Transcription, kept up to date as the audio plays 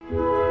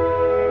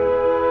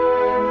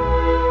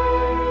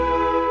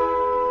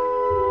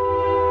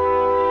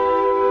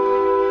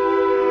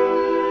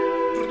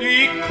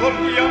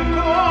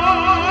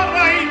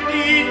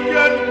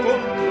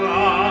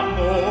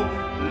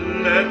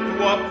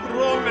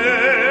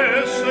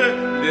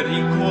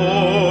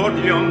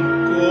ricordi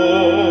ancor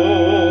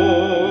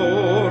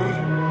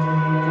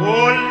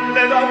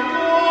folle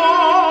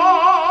d'amore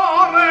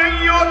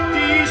io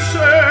ti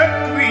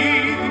seguì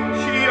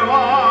ci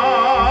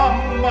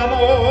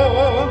amamo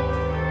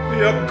e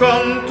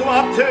accanto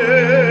a te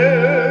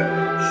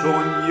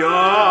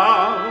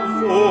sognavole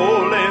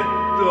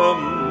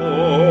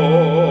d'amor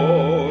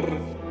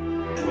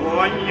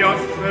gioia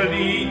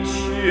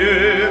felice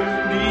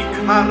di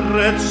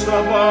carezza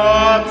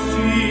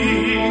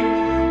bazzi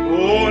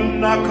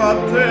una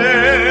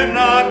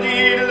catena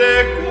di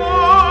legante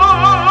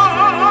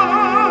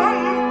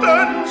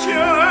in ciel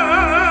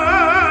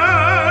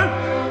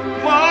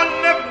ma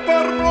ne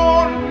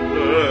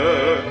parole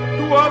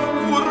tua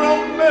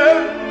furon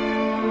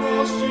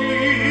bella sì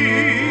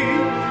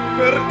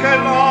perché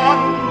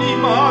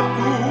l'anima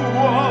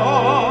tua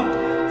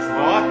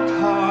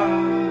fatta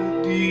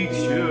di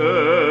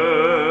ciel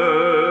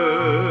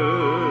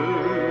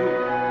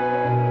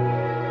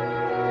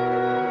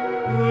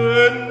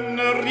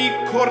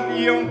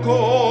ricordi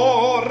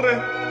ancora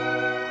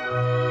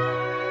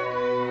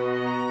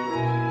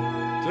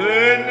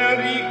te ne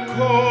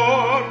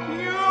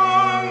ricordi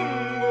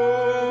ancora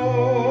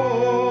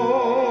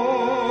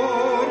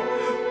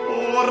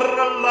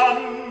ora la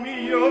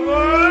mia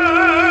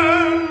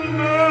venne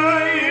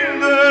il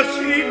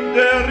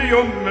desiderio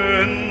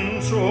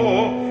immenso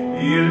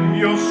il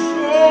mio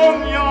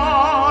sogno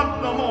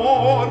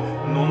d'amor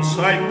non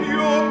sai più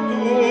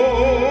tu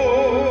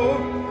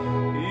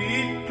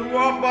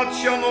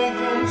bacio non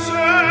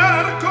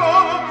concerco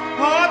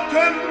a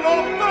te lo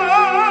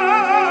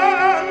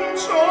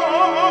penso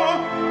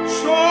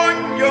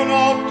sogno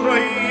un'altra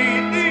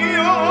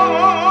idea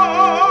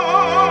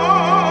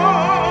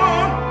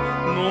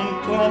non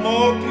t'amo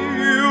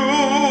più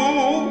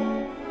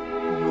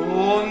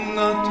non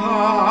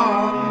t'amo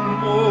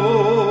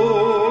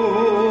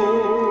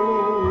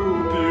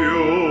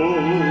più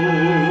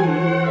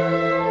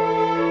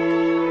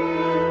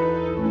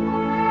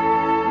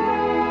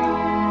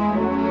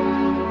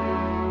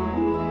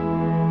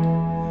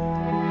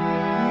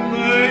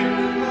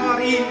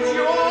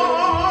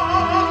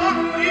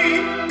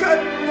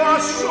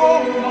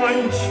somma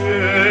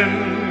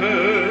insieme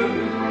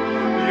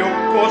io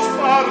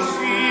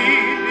cosparsi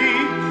di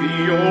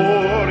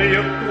fiori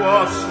e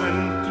tua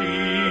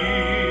sentir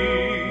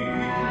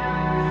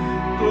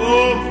tu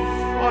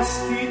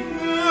fasti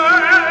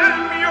nel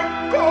mio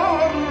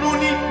cor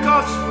l'unica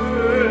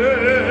speme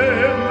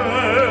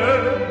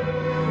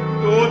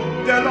tu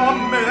della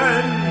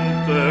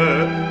mente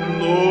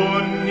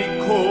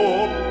l'unico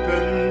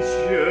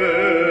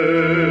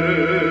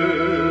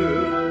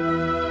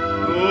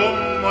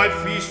hai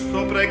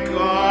visto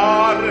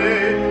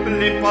pregare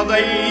le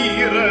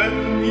padaire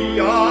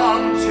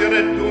piangere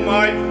tu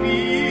m'hai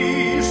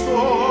visto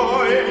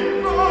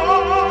innanzi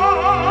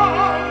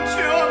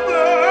a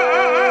te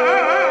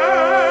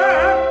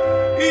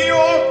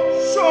io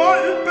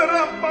sol per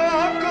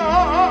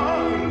appagare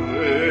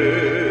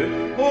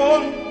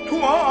un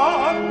tuo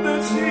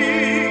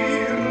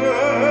desire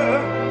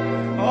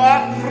ha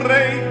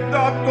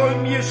freddato il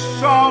mio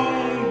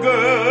sangue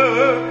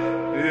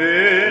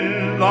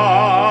in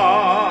la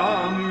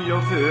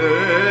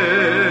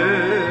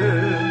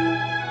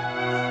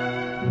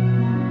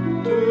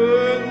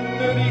te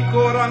ne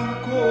ricordi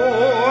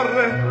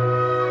ancora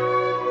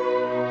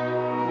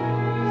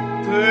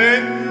te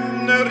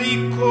ne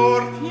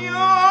ricordi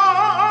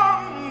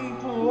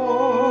ancora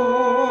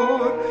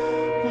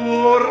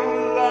or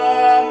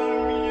la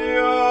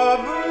mia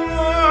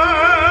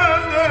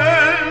vene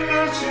il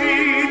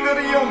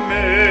desiderio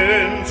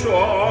immenso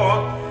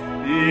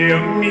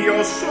il mio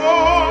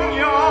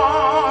sogno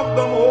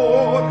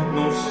d'amor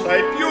non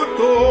sai più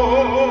tu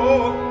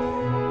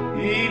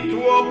il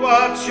tuo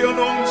bacio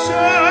non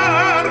c'è